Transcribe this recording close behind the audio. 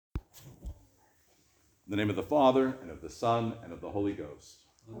In the name of the Father, and of the Son, and of the Holy Ghost.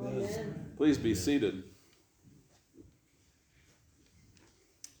 Amen. Please be seated.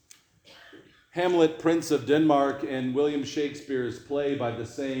 Hamlet, Prince of Denmark, in William Shakespeare's play by the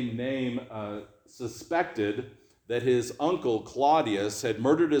same name, suspected that his uncle Claudius had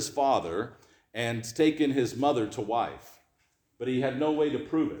murdered his father and taken his mother to wife, but he had no way to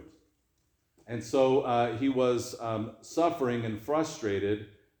prove it. And so he was suffering and frustrated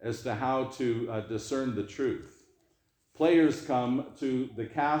as to how to discern the truth. Players come to the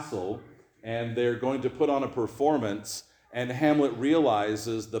castle and they're going to put on a performance, and Hamlet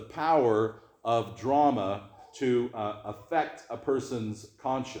realizes the power of drama to affect a person's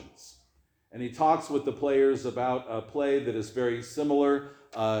conscience. And he talks with the players about a play that is very similar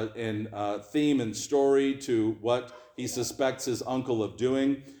in theme and story to what he suspects his uncle of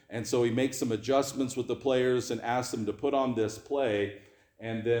doing. And so he makes some adjustments with the players and asks them to put on this play,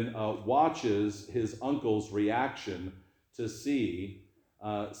 and then watches his uncle's reaction to see,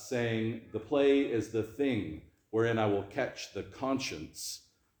 saying, "The play is the thing wherein I will catch the conscience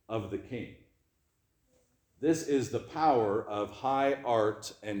of the king." This is the power of high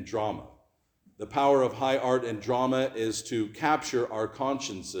art and drama. The power of high art and drama is to capture our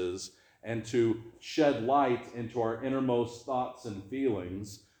consciences and to shed light into our innermost thoughts and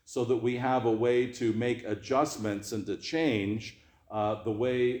feelings so that we have a way to make adjustments and to change the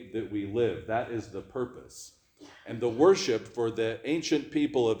way that we live. That is the purpose. And the worship for the ancient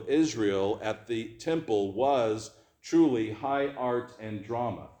people of Israel at the temple was truly high art and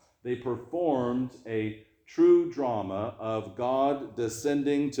drama. They performed a true drama of God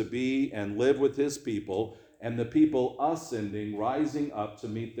descending to be and live with his people, and the people ascending, rising up to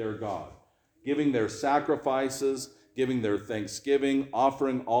meet their God, giving their sacrifices, giving their thanksgiving,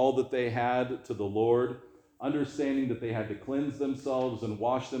 offering all that they had to the Lord, understanding that they had to cleanse themselves and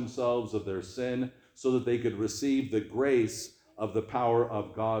wash themselves of their sin so that they could receive the grace of the power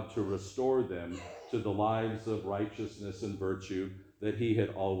of God to restore them to the lives of righteousness and virtue that he had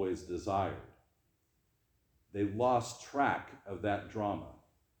always desired. They lost track of that drama,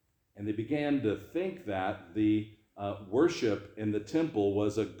 and they began to think that the worship in the temple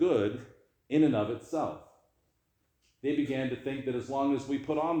was a good in and of itself. They began to think that as long as we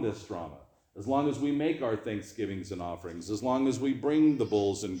put on this drama, as long as we make our thanksgivings and offerings, as long as we bring the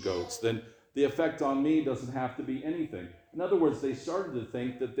bulls and goats, then the effect on me doesn't have to be anything. In other words, they started to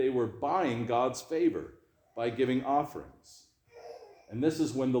think that they were buying God's favor by giving offerings. And this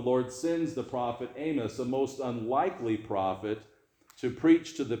is when the Lord sends the prophet Amos, a most unlikely prophet, to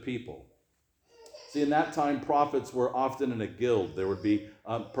preach to the people. See, in that time, prophets were often in a guild. There would be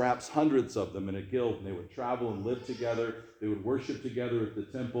perhaps hundreds of them in a guild, and they would travel and live together. They would worship together at the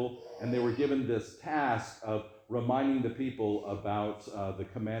temple, and they were given this task of reminding the people about the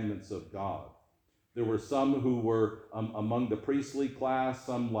commandments of God. There were some who were among the priestly class,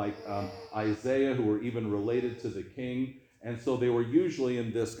 some like Isaiah, who were even related to the king. And so they were usually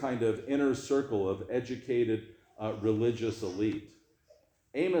in this kind of inner circle of educated religious elite.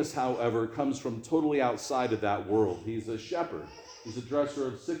 Amos, however, comes from totally outside of that world. He's a shepherd. He's a dresser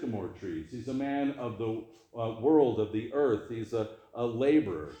of sycamore trees. He's a man of the world, of the earth. He's a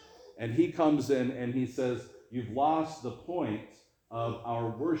laborer. And he comes in and he says, "You've lost the point of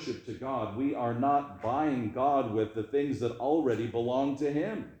our worship to God. We are not buying God with the things that already belong to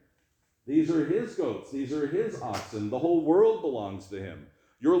him. These are his goats. These are his oxen. The whole world belongs to him.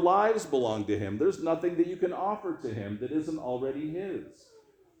 Your lives belong to him. There's nothing that you can offer to him that isn't already his."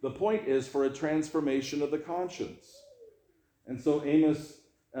 The point is for a transformation of the conscience. And so Amos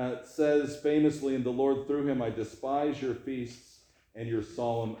says famously, "And the Lord through him, I despise your feasts and your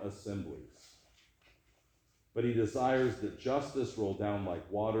solemn assemblies." But he desires that justice roll down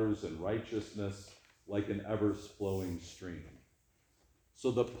like waters and righteousness like an ever-flowing stream. So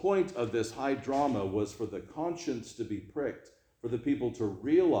the point of this high drama was for the conscience to be pricked, for the people to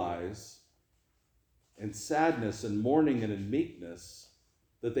realize in sadness and mourning and in meekness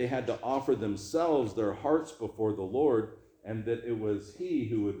that they had to offer themselves, their hearts before the Lord, and that it was he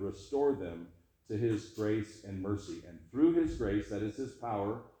who would restore them to his grace and mercy. And through his grace, that is his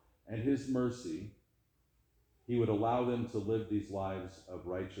power, and his mercy, he would allow them to live these lives of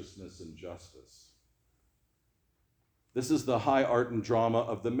righteousness and justice. This is the high art and drama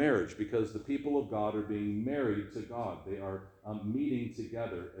of the marriage, because the people of God are being married to God. They are meeting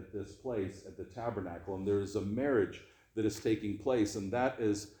together at this place, at the tabernacle, and there is a marriage that is taking place, and that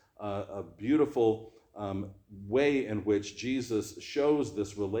is a beautiful way in which Jesus shows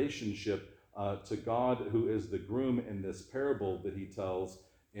this relationship to God, who is the groom in this parable that he tells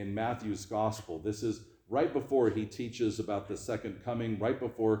in Matthew's gospel. This is right before he teaches about the second coming, right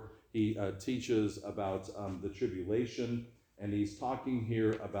before he teaches about the tribulation, and he's talking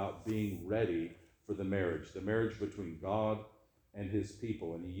here about being ready for the marriage between God and his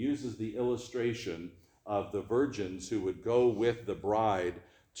people. And he uses the illustration of the virgins who would go with the bride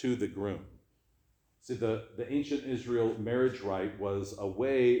to the groom. See, the ancient Israel marriage rite was a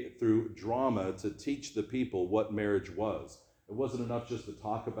way through drama to teach the people what marriage was. It wasn't enough just to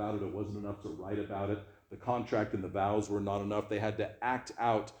talk about it. It wasn't enough to write about it. The contract and the vows were not enough. They had to act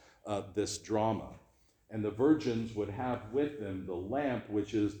out this drama. And the virgins would have with them the lamp,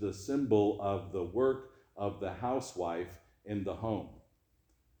 which is the symbol of the work of the housewife in the home.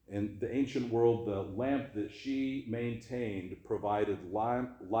 In the ancient world, the lamp that she maintained provided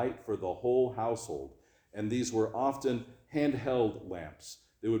light for the whole household. And these were often handheld lamps.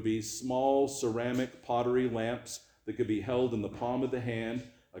 They would be small ceramic pottery lamps that could be held in the palm of the hand,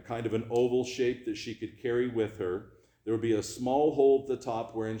 a kind of an oval shape that she could carry with her. There would be a small hole at the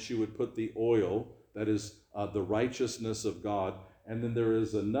top wherein she would put the oil, that is the righteousness of God. And then there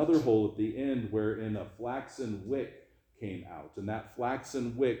is another hole at the end wherein a flaxen wick came out. And that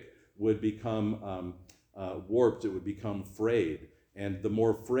flaxen wick would become warped, it would become frayed. And the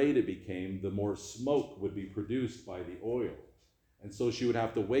more frayed it became, the more smoke would be produced by the oil. And so she would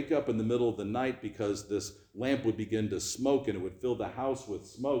have to wake up in the middle of the night because this lamp would begin to smoke and it would fill the house with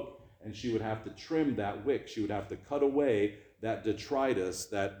smoke, and she would have to trim that wick. She would have to cut away that detritus,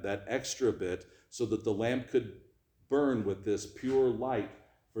 that extra bit, so that the lamp could burn with this pure light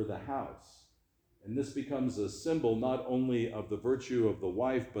for the house. And this becomes a symbol not only of the virtue of the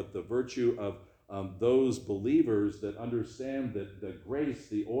wife, but the virtue of those believers that understand that the grace,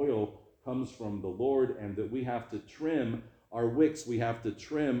 the oil, comes from the Lord, and that we have to trim our wicks, we have to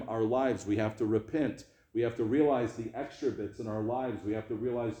trim our lives, we have to repent, we have to realize the extra bits in our lives, we have to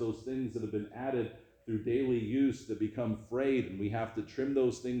realize those things that have been added through daily use that become frayed, and we have to trim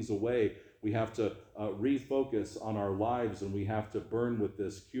those things away. We have to refocus on our lives, and we have to burn with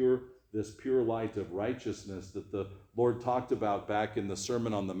this pure light of righteousness that the Lord talked about back in the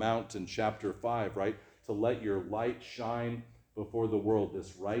Sermon on the Mount in chapter 5, right? To let your light shine before the world,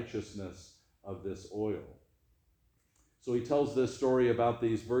 this righteousness of this oil. So he tells this story about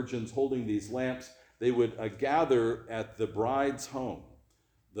these virgins holding these lamps. They would gather at the bride's home.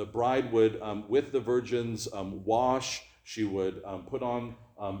 The bride would, with the virgins, wash. She would put on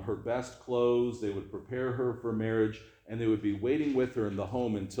her best clothes. They would prepare her for marriage, and they would be waiting with her in the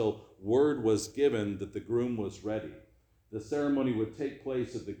home until word was given that the groom was ready. The ceremony would take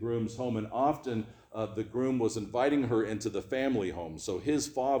place at the groom's home, and often the groom was inviting her into the family home. So his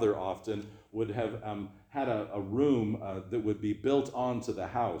father often would have had a room that would be built onto the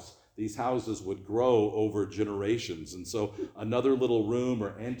house. These houses would grow over generations, and so another little room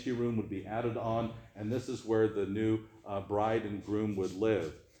or anteroom would be added on, and this is where the new bride and groom would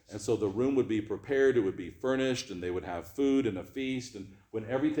live. And so the room would be prepared, it would be furnished, and they would have food and a feast. And when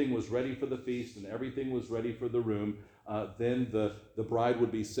everything was ready for the feast and everything was ready for the room, then the bride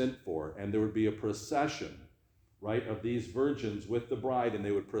would be sent for, and there would be a procession, right, of these virgins with the bride, and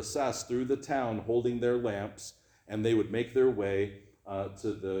they would process through the town holding their lamps, and they would make their way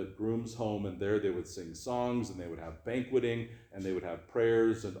to the groom's home, and there they would sing songs, and they would have banqueting, and they would have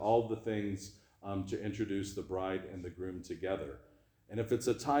prayers, and all the things to introduce the bride and the groom together. And if it's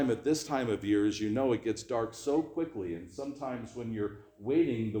a time at this time of year, as you know, it gets dark so quickly, and sometimes when you're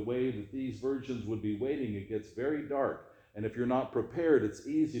waiting the way that these virgins would be waiting, it gets very dark. And if you're not prepared, it's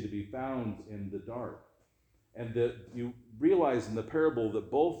easy to be found in the dark. And that you realize in the parable that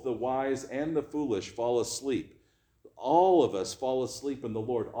both the wise and the foolish fall asleep. All of us fall asleep in the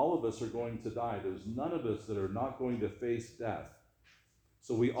Lord. All of us are going to die. There's none of us that are not going to face death.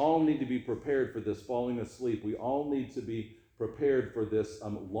 So we all need to be prepared for this falling asleep. We all need to be prepared for this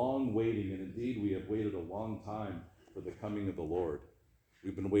long waiting. And indeed, we have waited a long time for the coming of the Lord.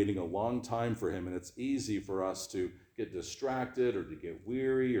 We've been waiting a long time for him, and it's easy for us to get distracted or to get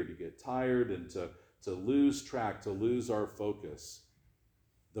weary or to get tired and to lose track, to lose our focus.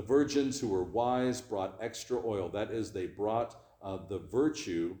 The virgins who were wise brought extra oil. That is, they brought the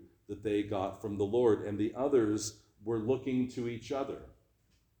virtue that they got from the Lord, and the others were looking to each other.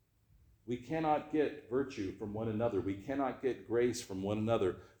 We cannot get virtue from one another. We cannot get grace from one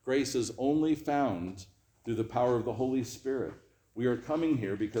another. Grace is only found through the power of the Holy Spirit. We are coming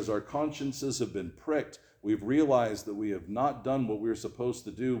here because our consciences have been pricked. We've realized that we have not done what we're supposed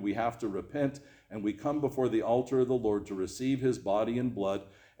to do. We have to repent, and we come before the altar of the Lord to receive his body and blood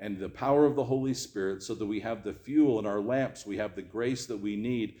and the power of the Holy Spirit, so that we have the fuel in our lamps. We have the grace that we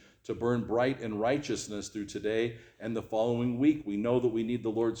need to burn bright in righteousness through today and the following week. We know that we need the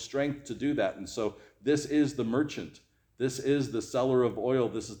Lord's strength to do that. And so this is the merchant. This is the cellar of oil.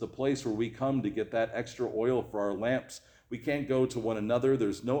 This is the place where we come to get that extra oil for our lamps. We can't go to one another.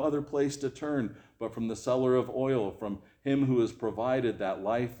 There's no other place to turn but from the cellar of oil, from him who has provided that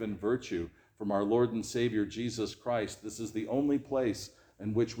life and virtue, from our Lord and Savior Jesus Christ. This is the only place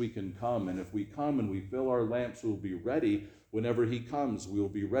in which we can come. And if we come and we fill our lamps, we will be ready whenever he comes. We will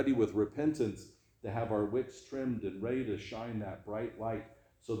be ready with repentance to have our wicks trimmed and ready to shine that bright light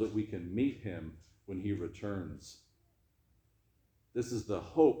so that we can meet him when he returns. This is the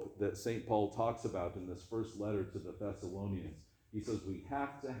hope that St. Paul talks about in this first letter to the Thessalonians. He says we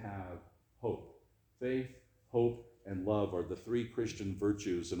have to have hope. Faith, hope, and love are the three Christian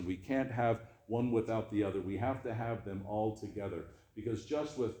virtues, and we can't have one without the other. We have to have them all together, because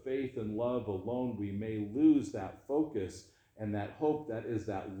just with faith and love alone, we may lose that focus and that hope that is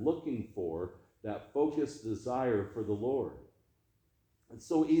that looking for, that focused desire for the Lord. It's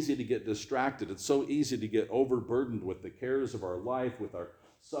so easy to get distracted. It's so easy to get overburdened with the cares of our life, with our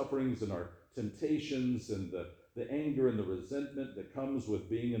sufferings and our temptations and the anger and the resentment that comes with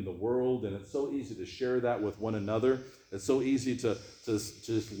being in the world. And it's so easy to share that with one another. It's so easy to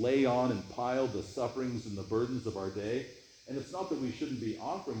just lay on and pile the sufferings and the burdens of our day. And it's not that we shouldn't be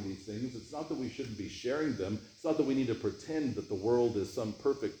offering these things. It's not that we shouldn't be sharing them. It's not that we need to pretend that the world is some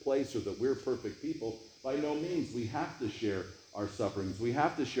perfect place or that we're perfect people. By no means. We have to share our sufferings. We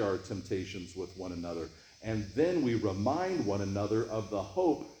have to share our temptations with one another. And then we remind one another of the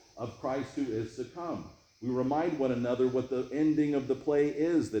hope of Christ who is to come. We remind one another what the ending of the play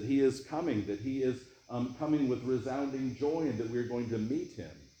is, that he is coming, that he is coming with resounding joy, and that we're going to meet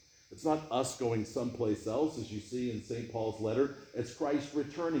him. It's not us going someplace else, as you see in St. Paul's letter. It's Christ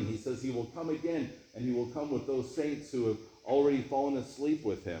returning. He says he will come again, and he will come with those saints who have already fallen asleep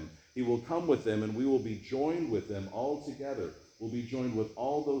with him. He will come with them, and we will be joined with them all together. We'll be joined with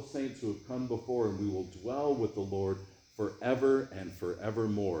all those saints who have come before, and we will dwell with the Lord forever and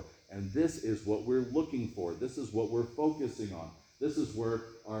forevermore. And this is what we're looking for. This is what we're focusing on. This is where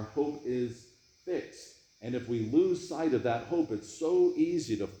our hope is fixed. And if we lose sight of that hope, it's so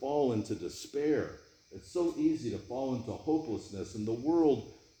easy to fall into despair. It's so easy to fall into hopelessness. And the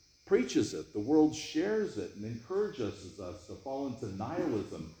world preaches it. The world shares it and encourages us to fall into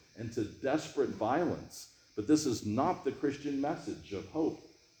nihilism and to desperate violence. But this is not the Christian message of hope,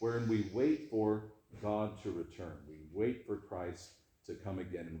 wherein we wait for God to return. We wait for Christ to come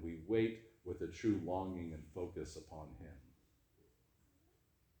again, and we wait with a true longing and focus upon him.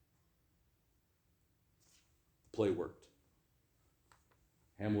 The play worked.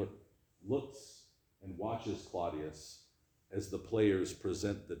 Hamlet looks and watches Claudius as the players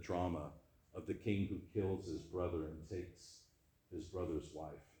present the drama of the king who kills his brother and takes his brother's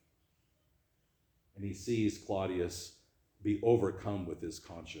wife. And he sees Claudius be overcome with his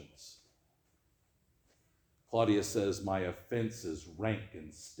conscience. Claudius says, "My offense is rank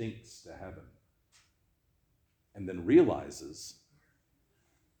and stinks to heaven." And then realizes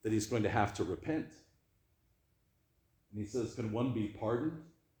that he's going to have to repent. And he says, "Can one be pardoned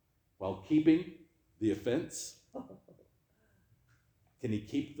while keeping the offense? Can he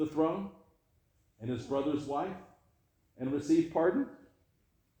keep the throne and his brother's wife and receive pardon?"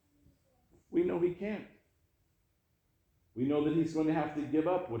 We know he can't. We know that he's going to have to give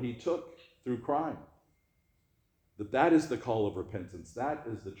up what he took through crime. That is the call of repentance. That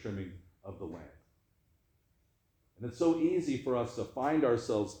is the trimming of the lamp. And it's so easy for us to find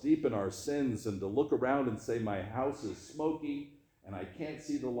ourselves deep in our sins and to look around and say, my house is smoky and I can't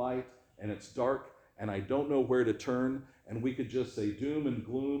see the light and it's dark and I don't know where to turn. And we could just say doom and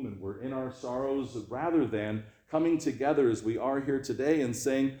gloom and we're in our sorrows, rather than coming together as we are here today and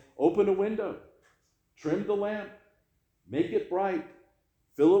saying, open a window, trim the lamp, make it bright,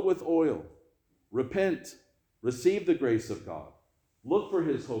 fill it with oil, repent, receive the grace of God, look for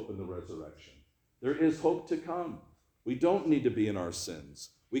his hope in the resurrection. There is hope to come. We don't need to be in our sins.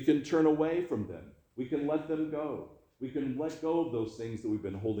 We can turn away from them. We can let them go. We can let go of those things that we've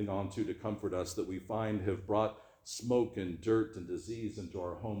been holding on to comfort us, that we find have brought smoke and dirt and disease into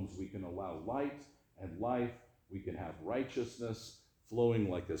our homes. We can allow light and life. We can have righteousness flowing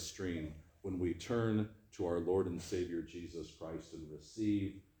like a stream when we turn to our Lord and Savior Jesus Christ and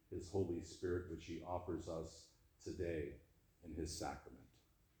receive his Holy Spirit, which he offers us today in his sacrament.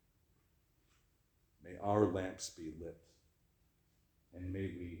 May our lamps be lit, and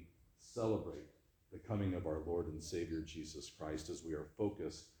may we celebrate the coming of our Lord and Savior Jesus Christ as we are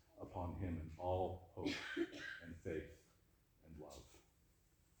focused upon him in all hope and faith and love.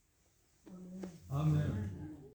 Amen. Amen.